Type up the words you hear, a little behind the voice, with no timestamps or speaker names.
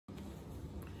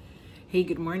Hey,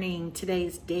 good morning. Today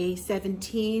is day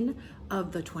 17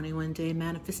 of the 21-day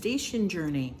manifestation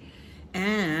journey.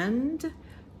 And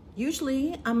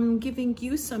usually I'm giving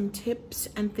you some tips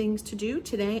and things to do.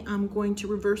 Today I'm going to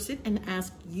reverse it and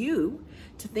ask you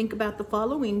to think about the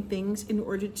following things in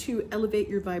order to elevate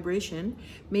your vibration,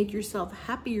 make yourself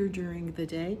happier during the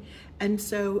day. And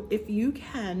so if you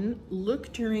can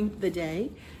look during the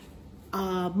day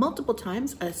multiple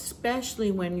times,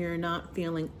 especially when you're not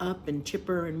feeling up and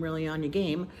chipper and really on your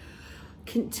game,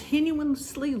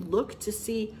 continuously look to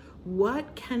see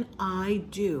what can I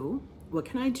do? What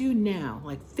can I do now?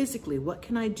 Like physically, what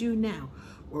can I do now?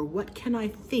 Or what can I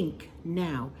think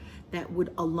now that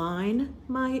would align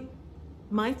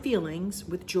my feelings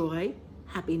with joy,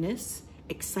 happiness,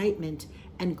 excitement,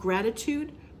 and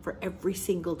gratitude for every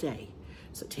single day?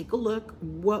 So take a look.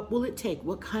 What will it take?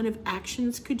 What kind of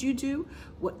actions could you do?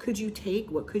 What could you take?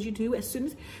 What could you do?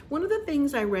 One of the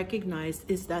things I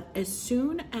recognized is that as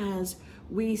soon as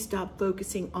we stop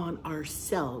focusing on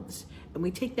ourselves and we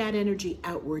take that energy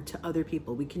outward to other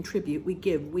people, we contribute, we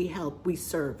give, we help, we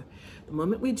serve. The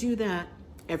moment we do that,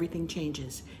 everything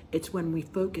changes. It's when we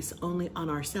focus only on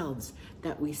ourselves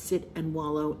that we sit and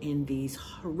wallow in these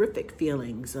horrific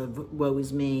feelings of woe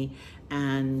is me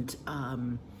and,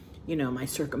 my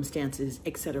circumstances,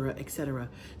 etc., etc.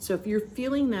 So if you're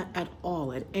feeling that at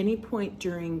all, at any point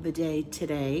during the day,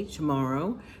 today,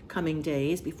 tomorrow, coming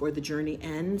days, before the journey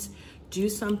ends, do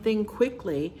something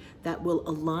quickly that will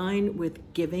align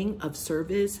with giving of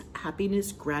service,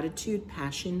 happiness, gratitude,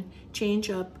 passion. Change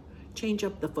up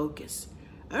the focus.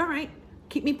 All right.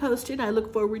 Keep me posted. I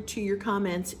look forward to your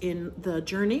comments in the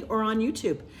journey or on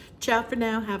YouTube. Ciao for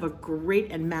now. Have a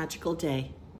great and magical day.